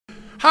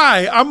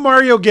Hi, I'm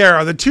Mario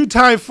Guerra, the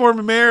two-time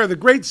former mayor of the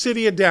great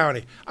city of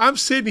Downey. I'm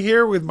sitting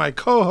here with my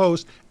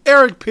co-host,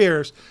 Eric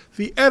Pierce,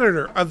 the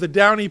editor of the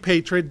Downey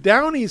Patriot,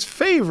 Downey's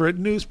favorite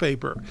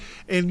newspaper.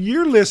 And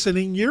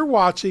you're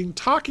watching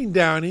Talking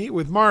Downey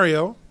with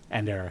Mario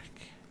and Eric.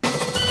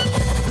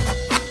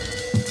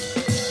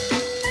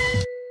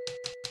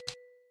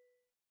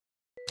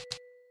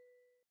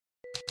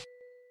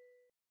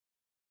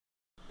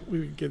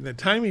 We're getting the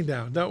timing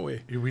down, don't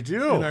we? We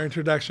do. In our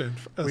introduction.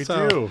 We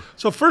do.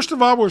 So first of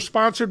all, we're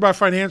sponsored by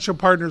Financial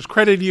Partners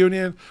Credit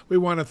Union. We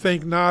want to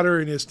thank Nader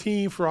and his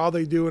team for all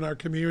they do in our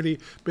community.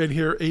 Been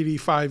here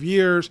 85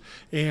 years,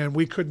 and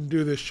we couldn't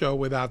do this show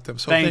without them.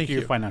 So thank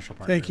you, Financial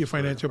Partners. Thank you,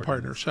 Financial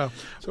Partners. So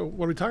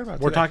what are we talking about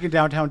today? We're talking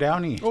Downtown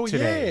Downey Oh,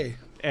 today. yay.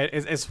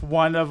 It's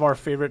one of our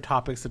favorite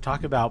topics to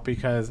talk about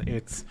because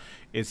it's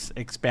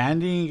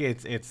expanding,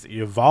 it's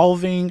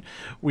evolving.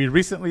 We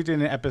recently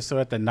did an episode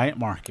at the night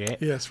market.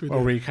 Yes, we did.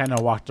 Where we kind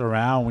of walked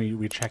around,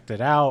 we checked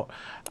it out.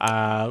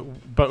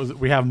 But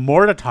we have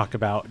more to talk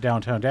about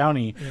Downtown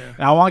Downey. Yeah.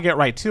 And I want to get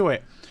right to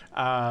it.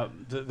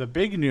 The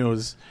big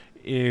news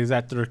is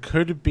that there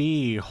could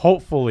be,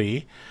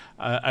 hopefully,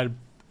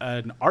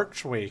 an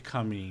archway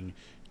coming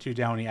to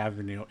Downey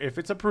Avenue. If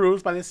it's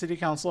approved by the City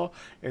Council,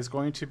 it's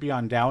going to be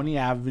on Downey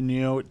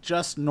Avenue,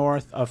 just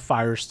north of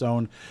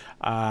Firestone.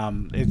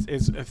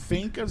 It's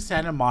think of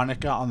Santa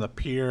Monica on the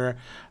pier,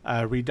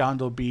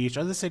 Redondo Beach.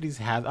 Other cities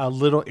have a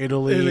Little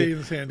Italy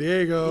in San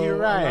Diego. You're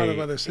right. A lot of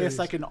other cities. It's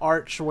like an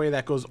archway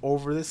that goes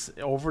over the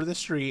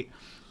street.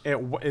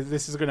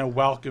 This is going to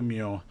welcome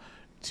you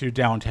to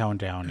Downtown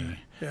Downey.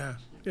 Yeah.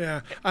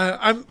 Yeah,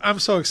 I'm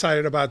so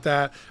excited about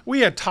that. We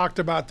had talked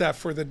about that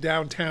for the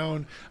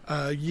downtown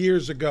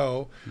years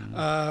ago,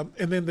 and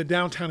then the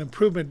Downtown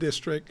Improvement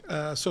District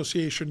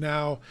Association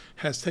now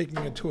has taken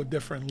it to a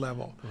different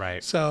level.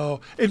 Right. So,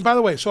 and by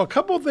the way, so a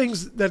couple of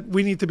things that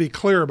we need to be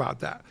clear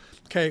about that.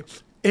 Okay,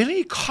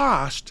 any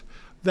cost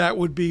that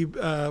would be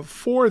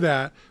for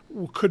that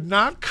could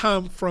not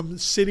come from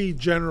city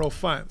general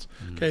funds.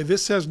 Okay,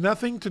 this has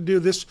nothing to do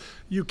this.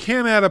 You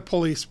can't add a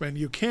policeman.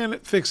 You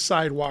can't fix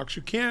sidewalks.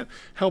 You can't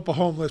help a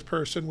homeless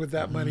person with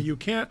that money. You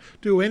can't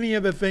do any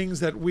of the things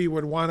that we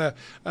would want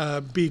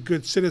to be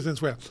good citizens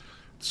with.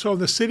 So in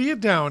the city of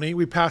Downey,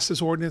 we passed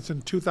this ordinance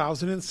in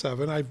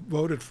 2007. I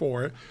voted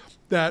for it.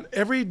 That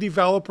every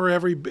developer,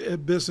 every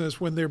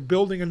business, when they're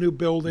building a new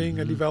building,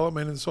 a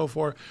development and so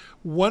forth,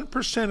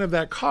 1% of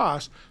that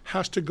cost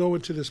has to go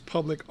into this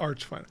public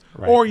arts fund.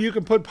 Right. Or you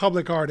can put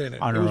public art in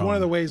it. On it was your one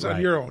of the own. ways on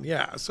Right. your own,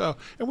 yeah. So,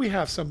 and we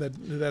have some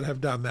that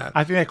have done that.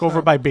 I think like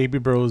over by Baby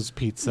Bros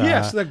Pizza.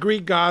 Yes, the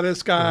Greek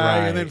goddess guy,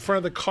 and then Right. in front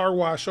of the car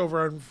wash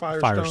over on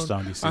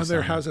Firestone you see on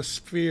there some. has a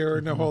sphere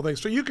and the whole thing.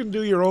 So you can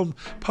do your own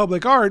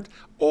public art,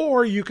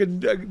 or you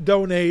can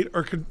donate,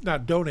 or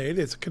not donate,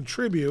 it's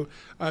contribute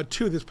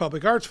to this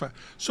public arts fund.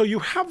 So you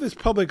have this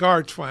public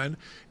arts fund,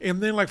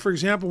 and then, like for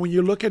example, when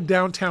you look at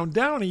Downtown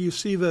Downey, you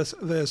see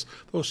those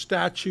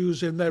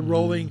statues and that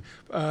rolling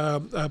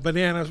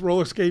bananas,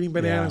 roller skating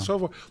banana, Yeah. and so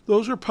forth.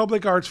 Those are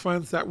public arts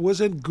funds. That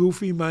wasn't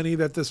goofy money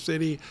that the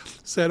city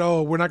said,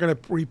 "Oh, we're not going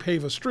to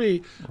repave a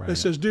street." Right.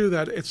 Let's just do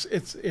that.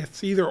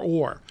 It's either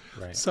or.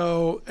 Right.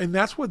 So, and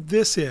that's what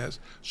this is.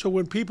 So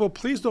when people,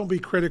 please don't be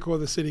critical of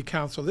the city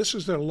council. This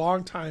is a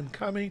long time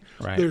coming.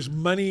 Right. There's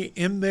money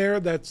in there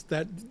that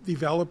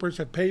developers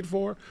have paid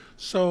for.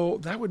 So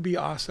that would be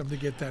awesome to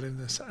get that in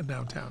this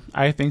downtown.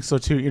 I think so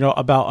too.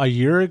 About a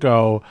year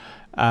ago,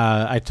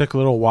 I took a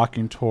little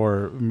walking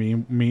tour.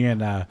 Me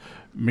and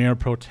Mayor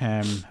Pro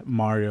Tem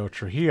Mario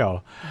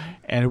Trujillo,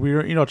 and we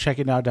were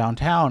checking out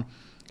downtown,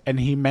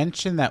 and he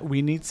mentioned that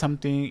we need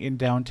something in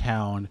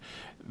downtown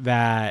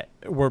that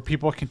where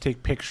people can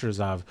take pictures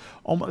of,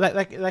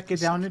 like a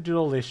Down and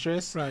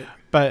Doodle-licious, Right.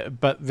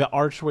 But the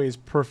archway is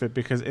perfect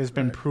because it's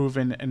been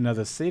proven in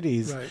other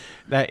cities Right.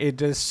 that it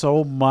does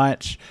so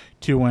much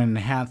to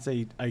enhance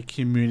a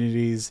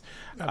community's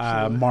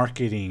Absolutely.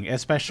 marketing,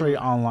 especially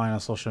online on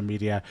social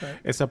media. Right.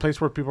 It's a place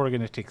where people are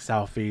going to take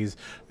selfies.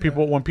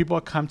 When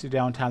people come to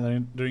downtown,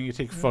 they're going to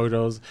take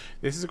photos.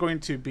 This is going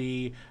to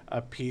be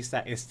a piece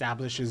that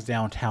establishes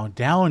Downtown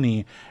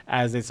Downey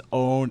as its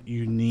own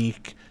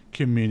unique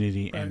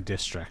community and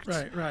district.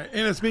 Right.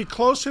 And it's be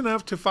close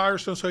enough to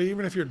Firestone, so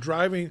even if you're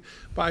driving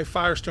by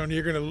Firestone,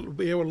 you're going to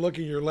be able to look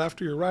in your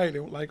left or your right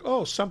and like,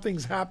 oh,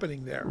 something's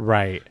happening there.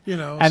 Right.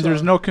 And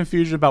there's no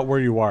confusion about where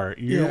you are.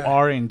 You Yeah.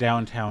 are in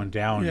Downtown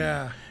Downey.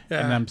 Yeah.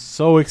 And I'm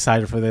so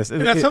excited for this.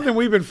 And that's something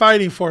we've been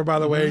fighting for, by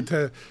the way,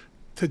 to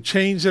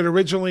change it.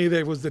 Originally,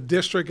 there was the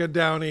district of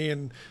Downey,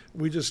 and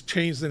we just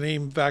changed the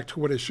name back to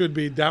what it should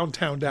be,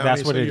 Downtown Downey.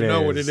 That's what so it you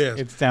know is. what it is.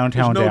 It's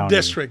Downtown There's no Downey.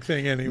 district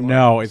thing anymore.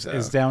 No,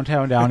 it's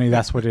Downtown Downey.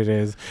 That's what it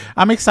is.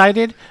 I'm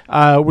excited.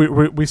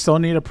 We still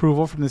need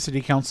approval from the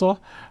city council.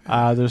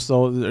 There's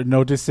still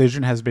no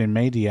decision has been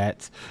made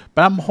yet,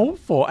 but I'm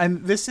hopeful.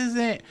 And this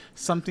isn't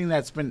something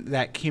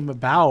that came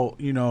about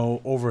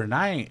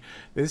overnight.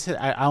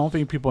 I don't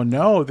think people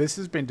know this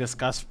has been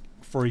discussed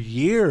for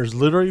years,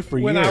 literally for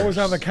when years. I was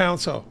on the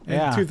council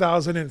Yeah. in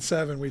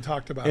 2007, we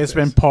talked about It's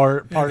this. been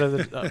part of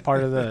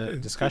the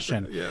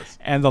discussion. Yes.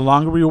 And the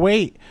longer we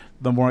wait,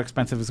 the more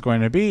expensive it's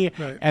going to be.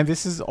 Right. And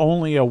this is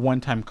only a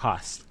one-time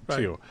cost Right,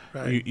 too.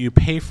 right. You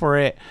pay for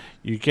it,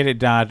 you get it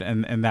done,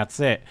 and that's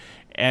it.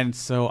 And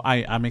so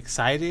I'm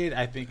excited.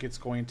 I think it's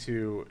going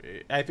to.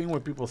 I think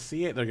when people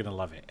see it, they're going to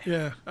love it.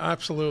 Yeah,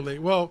 absolutely.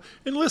 Well,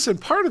 and listen,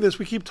 part of this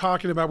we keep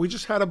talking about. We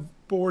just had a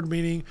board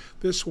meeting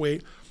this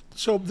week.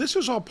 So this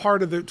is all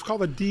part of it's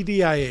called the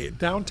DDIA,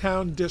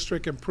 Downtown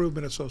District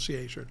Improvement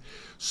Association.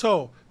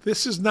 So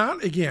this is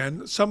not,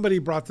 again, somebody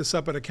brought this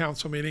up at a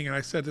council meeting, and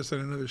I said this in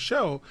another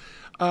show.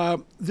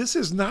 This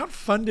is not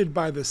funded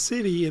by the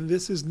city, and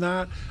this is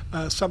not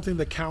something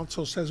the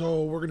council says,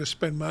 oh, we're going to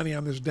spend money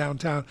on this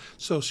downtown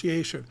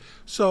association.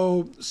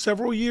 So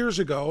several years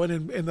ago,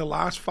 and in the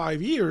last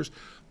 5 years,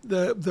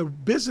 the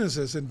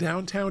businesses in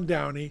Downtown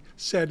Downey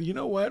said, you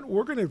know what,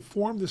 we're going to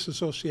form this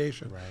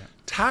association. Right.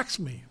 Tax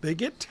me. They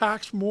get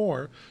taxed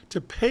more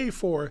to pay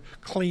for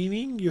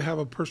cleaning. You have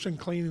a person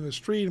cleaning the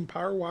street and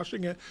power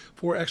washing it,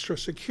 for extra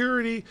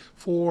security,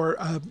 for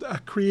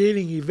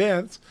creating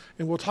events,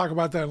 and we'll talk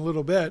about that in a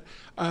little bit.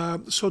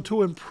 So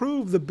to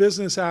improve the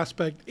business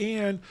aspect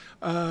and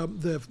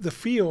the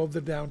feel of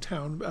the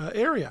downtown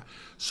area.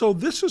 So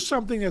this is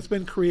something that's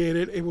been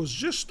created. It was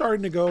just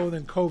starting to go, and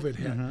then COVID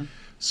hit. Mm-hmm.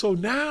 So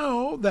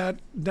now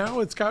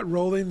it's got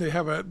rolling. They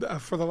have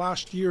for the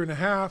last year and a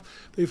half,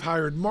 they've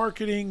hired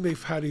marketing,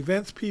 they've had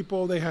events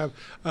people, they have,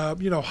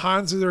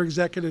 Hans is their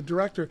executive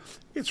director.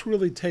 It's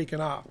really taken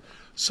off.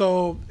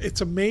 So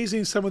it's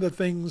amazing some of the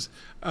things.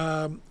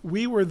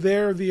 We were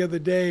there the other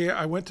day.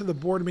 I went to the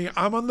board meeting.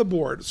 I'm on the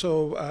board,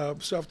 so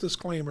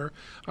self-disclaimer.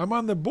 I'm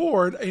on the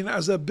board, and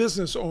as a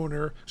business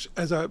owner,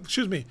 as a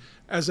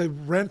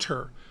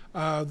renter.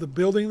 The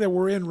building that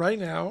we're in right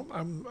now,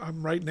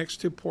 I'm right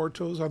next to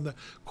Porto's on the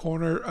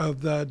corner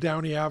of the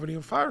Downey Avenue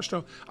and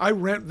Firestone. I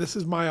rent. This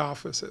is my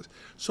offices,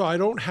 so I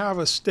don't have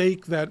a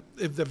stake that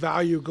if the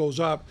value goes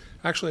up,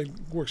 actually it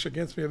works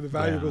against me. If the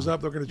value goes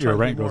up, they're going to charge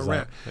me more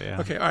rent.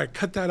 Okay, all right,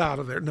 cut that out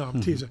of there. No,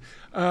 I'm teasing.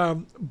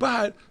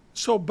 But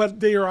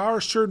there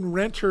are certain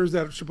renters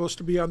that are supposed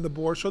to be on the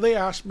board. So they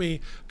asked me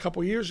a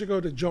couple years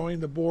ago to join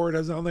the board. I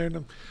was on there,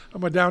 and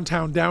I'm a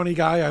Downtown Downey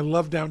guy. I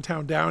love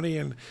Downtown Downey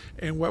and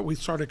what we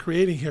started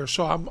creating here.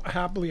 So I'm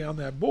happily on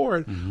that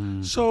board.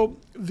 Mm-hmm. So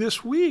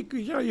this week,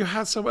 you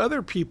had some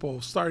other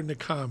people starting to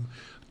come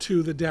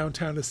to the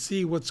downtown to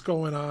see what's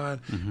going on,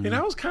 mm-hmm. and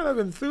I was kind of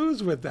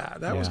enthused with that.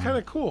 That was kind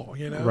of cool,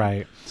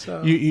 Right.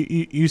 So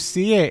you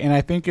see it, and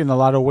I think in a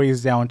lot of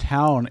ways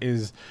downtown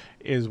is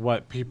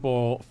what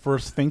people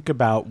first think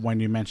about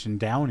when you mention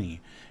Downey.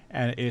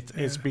 And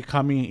it's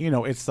becoming,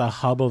 it's the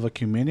hub of a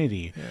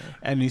community,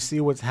 and you see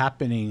what's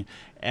happening,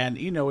 and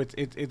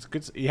it's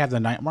good. You have the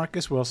night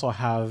markets. We also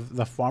have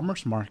the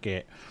farmers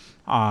market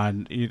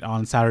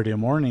on Saturday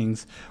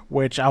mornings,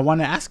 which I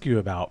want to ask you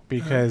about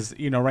because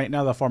right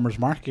now the farmers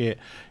market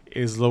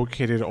is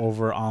located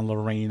over on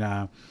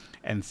Lorena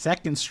and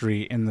 2nd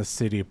Street in the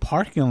city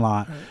parking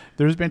lot. Right.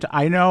 There's been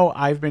I know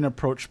I've been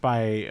approached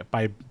by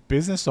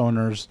business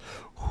owners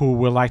who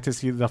would like to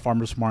see the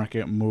farmers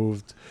market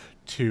moved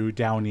to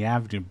Downey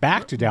Avenue,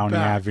 back to Downey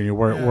Avenue,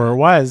 where it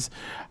was.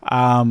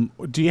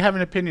 Do you have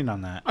an opinion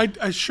on that?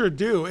 I sure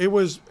do. It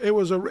was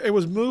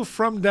moved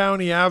from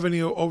Downey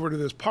Avenue over to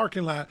this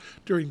parking lot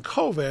during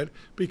COVID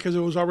because it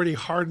was already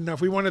hard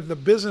enough. We wanted the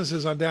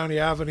businesses on Downey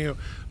Avenue,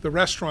 the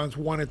restaurants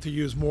wanted to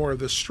use more of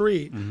the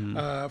street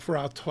for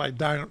outside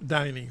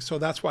dining, so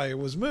that's why it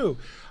was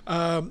moved.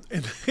 And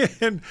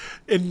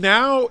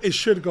now it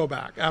should go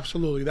back.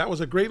 Absolutely, that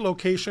was a great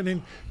location,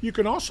 and you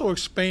can also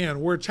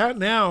expand where it's at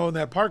now in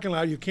that parking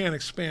lot. You can't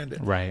expand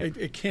it. Right.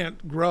 It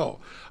can't grow.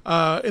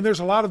 And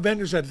there's a lot of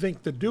vendors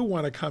that do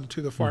want to come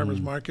to the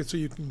farmers market so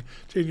you can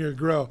continue to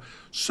grow.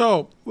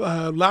 So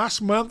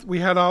last month we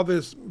had all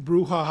this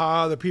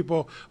brouhaha. The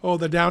people,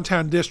 the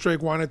downtown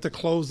district wanted to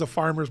close the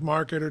farmers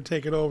market or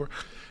take it over.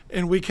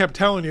 And we kept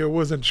telling you it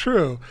wasn't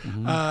true.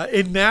 Mm-hmm.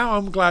 And now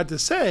I'm glad to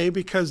say,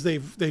 because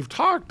they've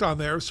talked on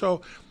there.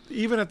 So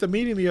even at the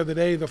meeting the other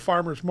day, the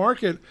farmers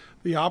market,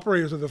 the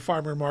operators of the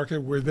farmer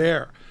market were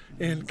there.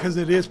 And because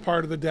it is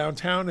part of the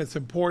downtown, it's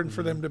important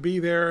for them to be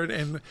there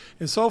and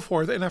so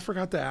forth. And I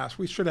forgot to ask.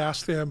 We should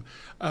ask them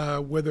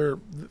whether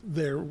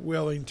they're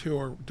willing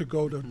to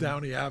go to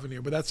Downey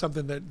Avenue. But that's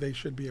something that they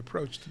should be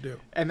approached to do.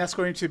 And that's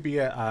going to be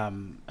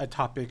a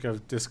topic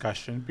of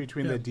discussion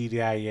between the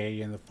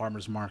DDIA and the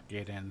farmers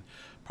market and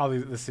probably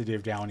the city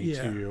of Downey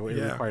too.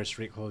 It requires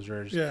street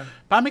closures. Yeah.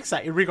 But I'm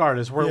excited.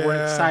 Regardless,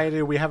 we're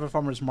excited. We have a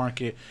farmers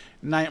market,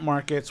 night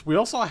markets. We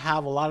also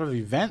have a lot of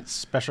events,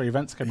 special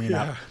events coming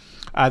up.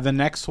 The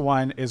next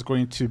one is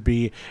going to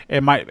be, I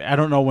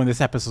don't know when this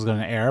episode is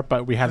going to air,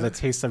 but we have the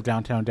Taste of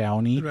Downtown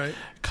Downey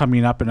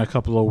coming up in a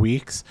couple of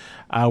weeks.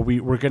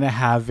 We're going to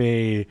have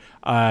an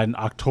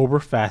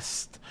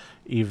Oktoberfest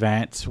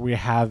event. We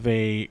have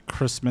a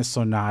Christmas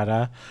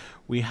Sonata.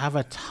 We have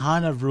a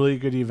ton of really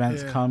good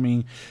events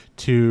coming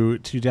to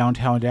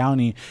Downtown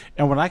Downey.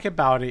 And what I like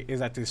about it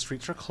is that the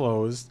streets are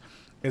closed.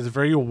 It's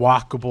very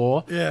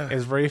walkable. Yeah.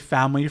 It's very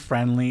family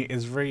friendly.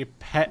 It's very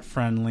pet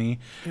friendly.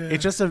 Yeah.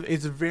 It's just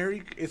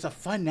it's a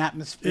fun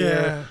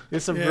atmosphere. Yeah.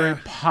 It's a Yeah. very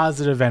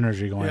positive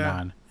energy going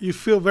on. You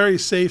feel very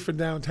safe in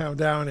downtown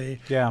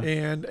Downey. Yeah.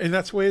 And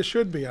that's the way it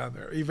should be on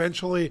there.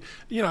 Eventually,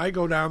 I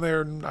go down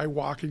there and I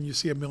walk and you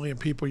see a million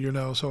people,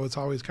 so it's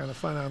always kind of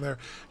fun on there.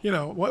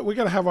 We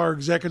got to have our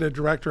executive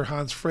director,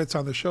 Hans Fritz,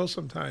 on the show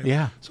sometime.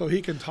 Yeah. So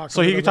he can talk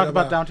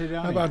about Downtown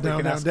Downey. About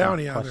Downtown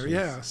Downey on there.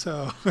 Yeah.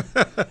 So.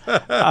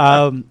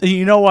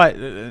 You know what?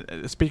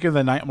 Speaking of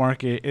the night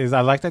market,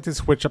 I like that they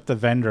switch up the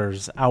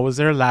vendors. I was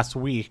there last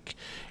week,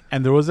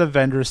 and there was a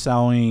vendor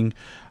selling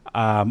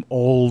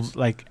old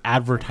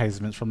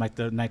advertisements from the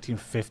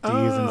 1950s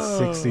and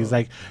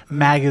 60s,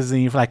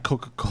 magazine for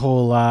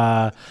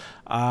Coca-Cola,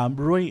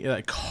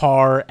 really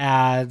car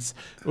ads.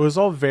 It was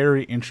all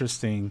very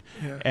interesting.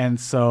 Yeah. And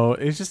so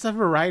it's just a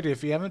variety.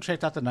 If you haven't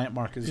checked out the night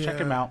markets, check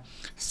them out.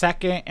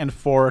 Second and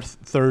fourth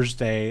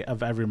Thursday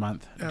of every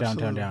month,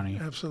 Downtown Downey.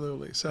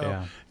 Absolutely.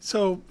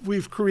 So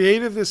we've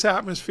created this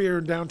atmosphere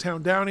in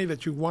Downtown Downey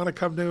that you want to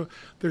come to.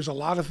 There's a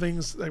lot of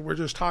things that we're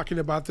just talking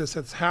about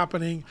that's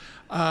happening.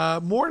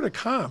 More to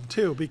come,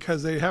 too,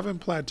 because they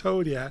haven't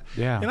plateaued yet.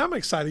 Yeah. And I'm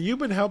excited. You've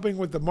been helping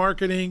with the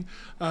marketing.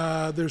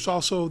 There's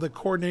also the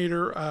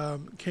coordinator,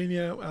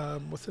 Kenya,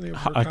 what's the name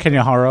of her company?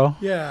 Kenya Haro.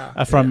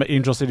 Yeah. From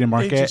Angel City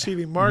Market. Angel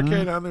City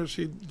Market. On there,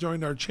 she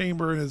joined our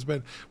chamber and has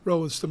been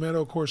Rowan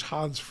Stomento, of course,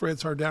 Hans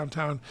Fritz, our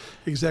downtown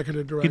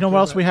executive director. You know what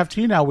else we have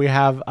too now? We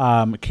have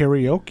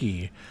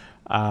karaoke.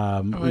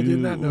 I did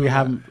not know we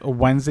have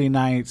Wednesday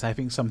nights, I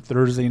think some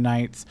Thursday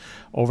nights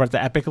over at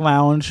the Epic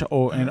Lounge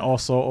and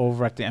also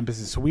over at the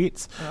Embassy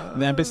Suites.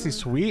 The Embassy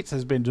Suites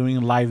has been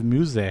doing live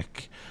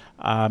music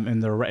in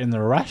the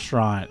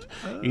restaurant.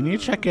 You need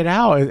to check it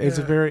out. It's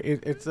a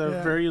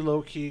very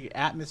low key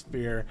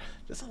atmosphere.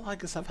 There's a lot of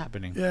good stuff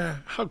happening. Yeah,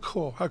 how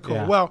cool.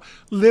 Yeah. Well,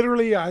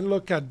 literally, I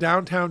look at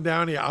Downtown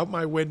Downey out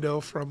my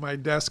window from my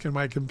desk and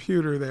my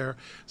computer there.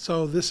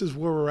 So this is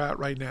where we're at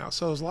right now.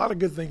 So there's a lot of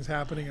good things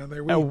happening on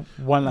there.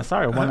 One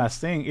last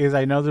thing is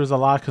I know there's a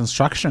lot of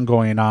construction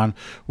going on.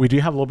 We do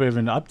have a little bit of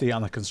an update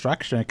on the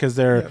construction because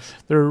they're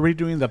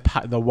redoing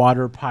the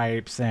water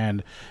pipes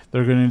and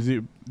they're going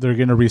to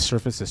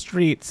resurface the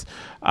streets.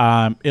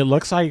 It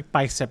looks like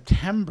by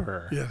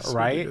September,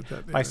 right?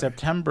 By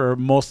September,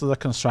 most of the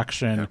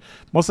construction,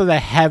 most of the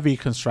heavy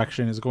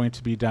construction is going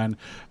to be done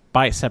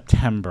by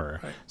September.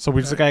 Right. So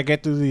we just got to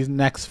get through these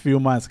next few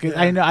months.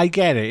 I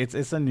get it.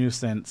 It's a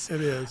nuisance. It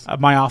is.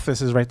 My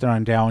office is right there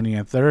on Downey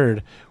and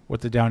 3rd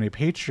with the Downey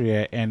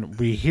Patriot, and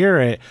we hear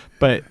it,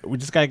 but we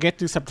just got to get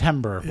through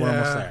September. We're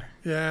almost there.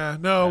 Yeah,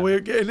 no,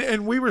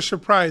 we were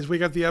surprised. We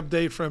got the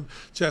update from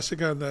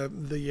Jessica and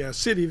the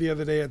city the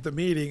other day at the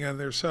meeting on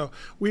there. So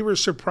we were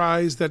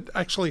surprised that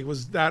actually it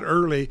was that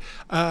early.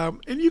 And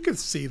you can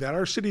see that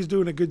our city's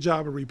doing a good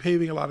job of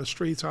repaving a lot of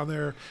streets on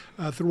there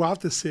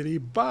throughout the city,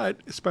 but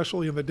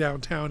especially in the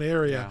downtown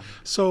area. Yeah.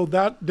 So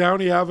that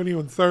Downey Avenue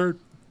and 3rd,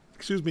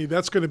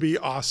 that's going to be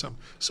awesome.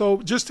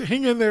 So just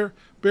hang in there.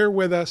 Bear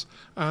with us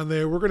on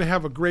there. We're going to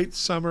have a great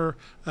summer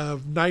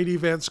of night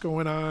events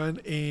going on,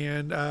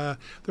 and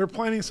they're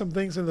planning some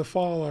things in the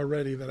fall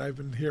already that I've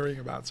been hearing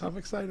about. So I'm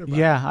excited about it.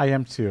 Yeah, I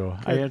am too.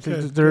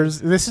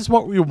 This is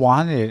what we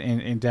wanted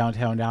in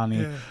Downtown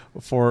Downey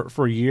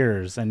for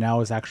years, and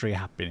now it's actually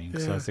happening.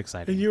 So it's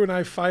exciting. And you and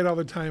I fight all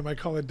the time. I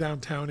call it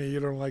Downtowny.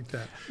 You don't like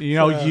that.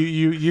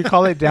 You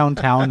call it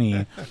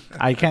Downtowny.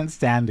 I can't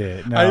stand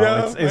it. No, I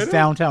know, it's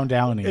Downtown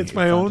Downey. It's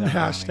my own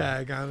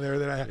hashtag on there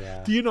that I have.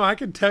 Yeah. Do you know, I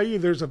can tell you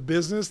there's a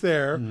business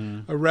there,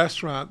 a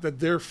restaurant, that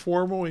their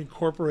formal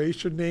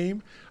incorporation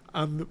name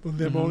on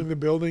them owning the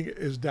building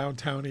is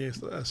Downtowny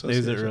Association.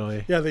 Is it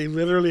really? Yeah, they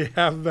literally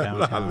have that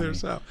Downtowny on there.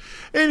 So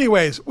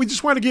anyways, we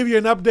just want to give you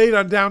an update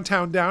on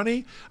Downtown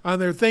Downey on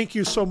there. Thank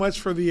you so much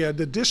for the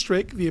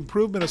district, the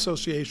Improvement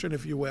Association,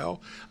 if you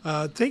will.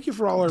 Thank you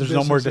for all our businesses.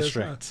 There's no more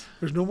district.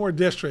 There's no more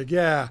district,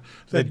 yeah.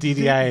 The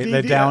DDI,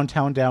 the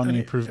Downtown Downey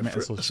Improvement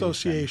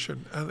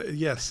Association.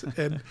 Yes,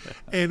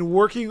 and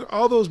working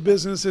all those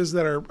businesses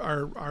that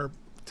are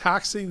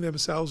taxing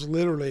themselves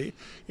literally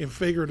and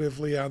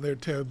figuratively on there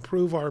to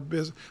improve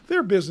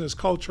their business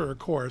culture, of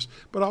course,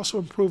 but also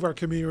improve our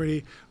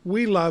community.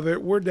 We love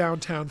it. We're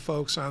downtown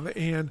folks on it.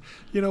 And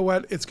you know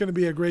what? It's going to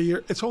be a great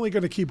year. It's only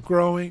going to keep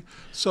growing.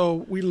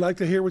 So we'd like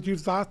to hear what you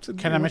thought.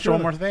 Can I mention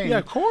one more thing? Yeah,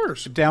 of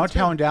course.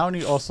 Downtown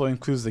Downey also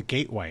includes the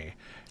Gateway,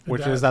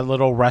 which is that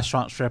little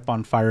restaurant strip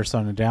on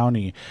Firestone and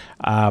Downey.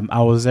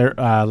 I was there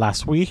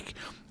last week.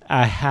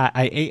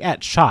 I ate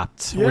at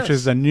Chopped, which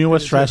is the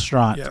newest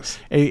restaurant. Yes.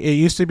 It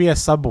used to be a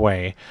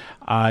Subway.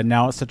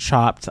 Now it's a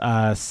Chopped.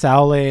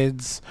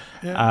 Salads,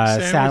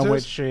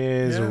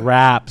 sandwiches,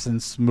 wraps,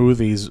 and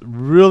smoothies.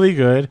 Really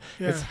good.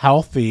 Yeah. It's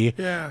healthy.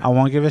 Yeah. I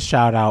want to give a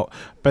shout out.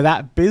 But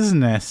that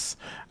business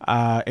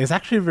is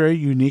actually very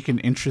unique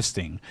and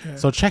interesting. Yeah.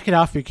 So check it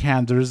out if you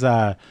can. There's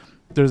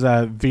There's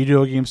a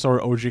video game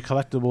store, OG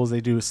Collectibles.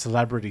 They do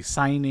celebrity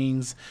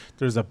signings.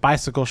 There's a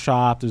bicycle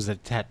shop. There's a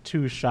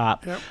tattoo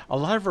shop. Yep. A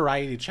lot of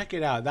variety. Check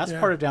it out. That's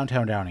part of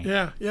Downtown Downey.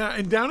 Yeah, yeah.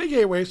 And Downey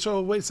Gateway,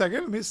 so wait a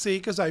second. Let me see,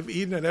 because I've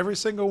eaten at every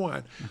single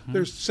one.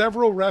 There's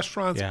several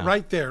restaurants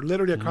right there,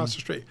 literally across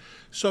the street.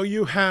 So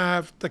you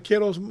have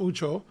Taquitos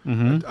Mucho,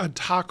 a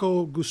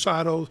taco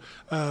gusado,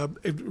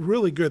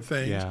 really good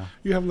things. Yeah.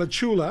 You have La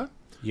Chula.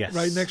 Yes.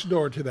 Right next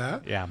door to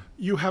that. Yeah.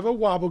 You have a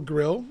Wobble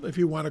Grill if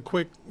you want a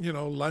quick,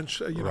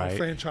 lunch, Right.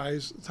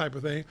 franchise type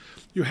of thing.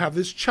 You have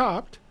this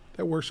Chopped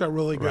that works out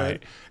really good.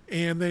 Right.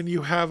 And then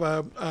you have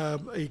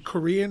a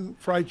Korean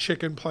fried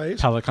chicken place.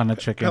 Pelicana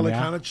chicken.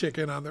 Pelicana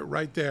chicken on there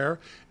right there.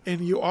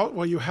 And you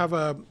have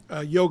a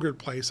yogurt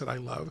place that I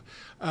love.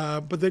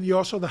 But then you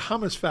also have the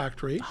Hummus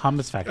Factory.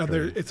 Hummus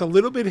Factory. It's a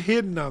little bit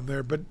hidden on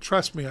there, but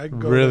trust me, I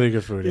go really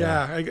there. good food.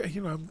 Yeah,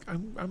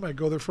 I might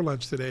go there for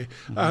lunch today.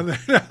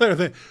 Another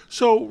thing.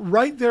 So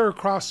right there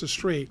across the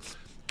street,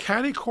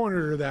 catty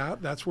corner to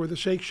that's where the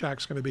Shake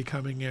Shack's going to be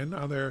coming in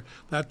on there.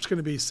 That's going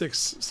to be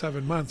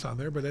 6-7 months on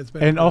there, but it's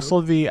been. And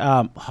also the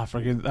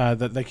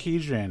the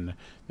Cajun.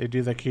 They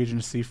do the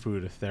Cajun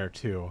seafood there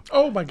too.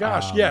 Oh my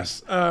gosh,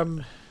 yes.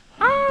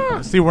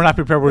 See, we're not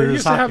prepared. We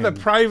used to have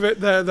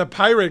the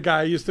pirate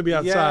guy used to be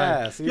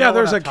outside. Yes,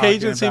 there's a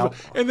Cajun seafood,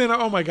 and then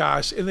oh my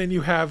gosh, and then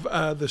you have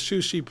the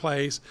sushi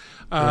place,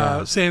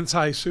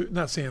 Sansai,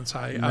 not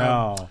Sansai.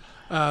 No.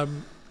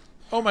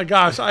 Oh my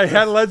gosh, I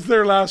had lunch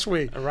there last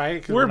week.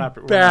 Right? We're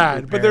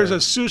bad, but there's a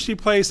sushi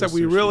place that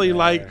we really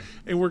like,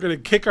 and we're going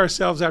to kick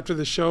ourselves after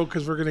the show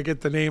because we're going to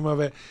get the name of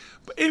it.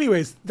 But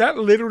anyways, that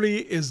literally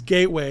is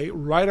Gateway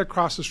right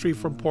across the street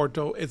from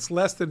Porto. It's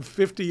less than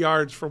 50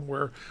 yards from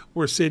where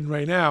we're sitting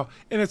right now,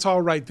 and it's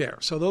all right there.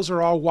 So those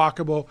are all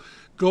walkable.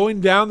 Going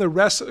down the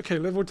rest. Okay,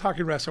 we're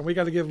talking restaurant. We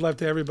got to give love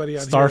to everybody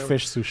on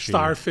Starfish here. Sushi.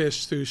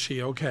 Starfish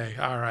Sushi. Okay,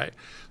 all right.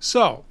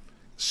 So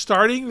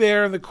starting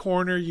there in the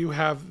corner, you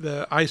have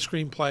the ice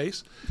cream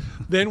place.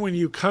 Then when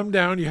you come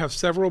down, you have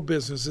several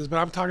businesses, but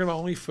I'm talking about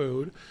only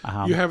food.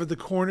 You have at the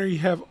corner, you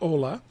have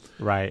Ola.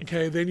 Right.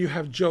 Okay. Then you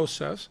have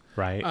Joseph's.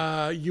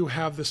 Right. You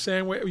have the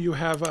sandwich. You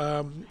have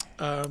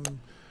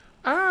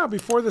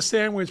before the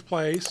sandwich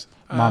place.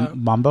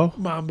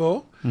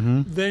 Mambo.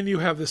 Then you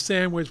have the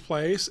sandwich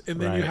place,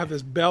 and then you have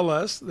this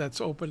Bella's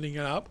that's opening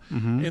up.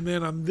 And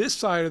then on this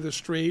side of the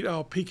street,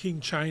 Peking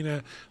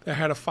China, that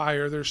had a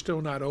fire. They're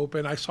still not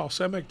open. I saw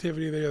some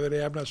activity the other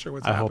day. I'm not sure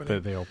what's happening. I hope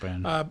that they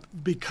open.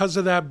 Because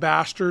of that,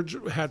 Bastards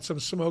had some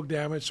smoke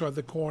damage, so at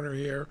the corner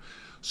here.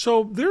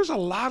 So there's a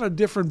lot of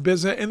different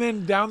business. And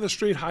then down the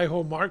street, High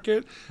Hole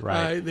Market,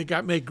 they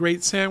make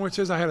great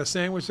sandwiches. I had a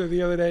sandwich there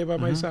the other day by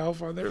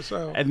myself on there.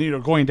 So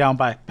and going down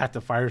back at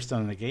the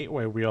Firestone and the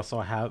Gateway, we also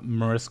have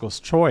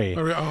Morisco's Choi.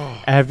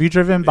 Oh, have you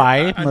driven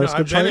by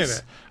Morisco's Choi?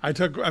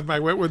 I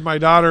went with my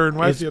daughter and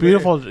wife. It's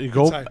beautiful.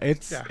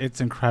 It's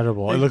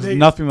incredible. It looks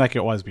nothing like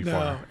it was before.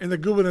 No, and the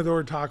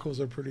Gubernador tacos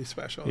are pretty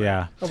special.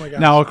 Yeah. Oh my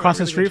gosh. Now across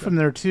the street from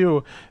there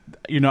too,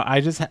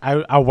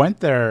 I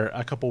went there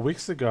a couple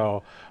weeks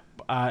ago.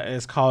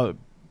 It's called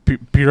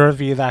Pura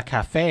Vida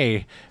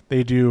Cafe.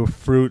 They do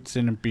fruits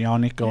and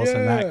bionicos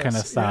and that kind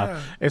of stuff.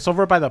 Yeah. It's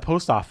over by the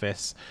post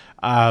office.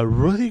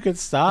 Really good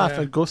stuff.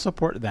 And go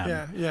support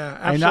them. Yeah,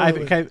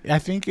 absolutely. I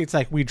think it's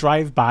like we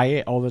drive by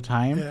it all the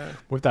time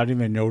without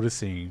even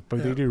noticing,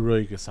 but they do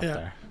really good stuff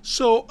there.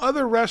 So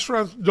other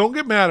restaurants, don't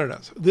get mad at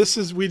us.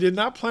 We did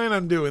not plan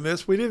on doing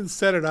this. We didn't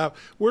set it up.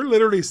 We're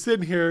literally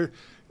sitting here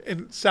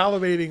and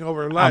salivating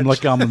over lunch. I'm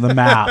looking on the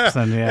maps,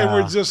 and and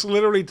we're just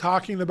literally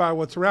talking about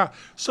what's around.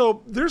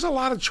 So there's a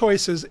lot of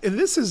choices, and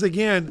this is,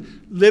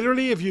 again,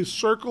 literally, if you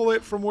circle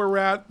it from where we're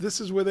at,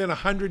 this is within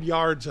 100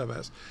 yards of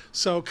us.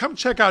 So come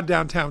check out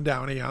Downtown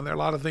Downey. On there, a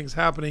lot of things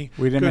happening.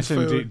 We didn't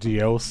mention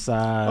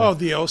Diosa. Oh,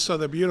 Diosa,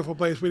 the beautiful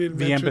place. We didn't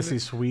mention Embassy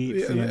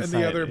Suites, and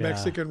the other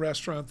Mexican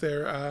restaurant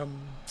there.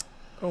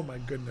 Oh my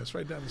goodness!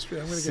 Right down the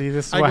street.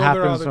 This is what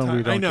happens when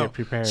we don't get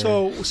prepared.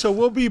 So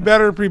we'll be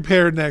better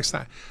prepared next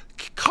time.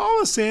 Call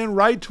us in,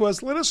 write to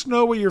us, let us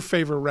know what your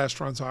favorite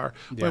restaurants are.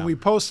 When we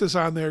post this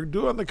on there,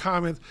 do it in the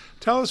comments.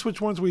 Tell us which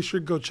ones we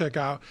should go check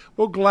out.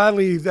 We'll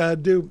gladly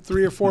do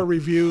 3 or 4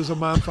 reviews a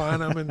month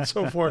on them and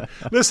so forth.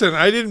 Listen,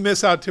 I didn't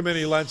miss out too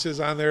many lunches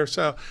on there,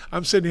 so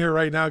I'm sitting here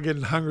right now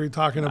getting hungry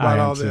talking about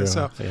all this.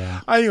 So,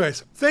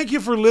 anyways, thank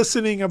you for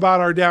listening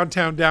about our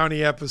Downtown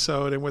Downey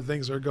episode and what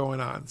things are going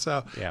on.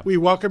 So we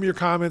welcome your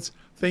comments.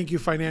 Thank you,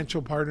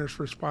 Financial Partners,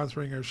 for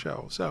sponsoring our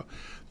show. So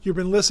you've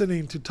been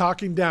listening to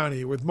Talking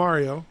Downey with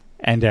Mario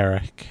and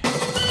Eric.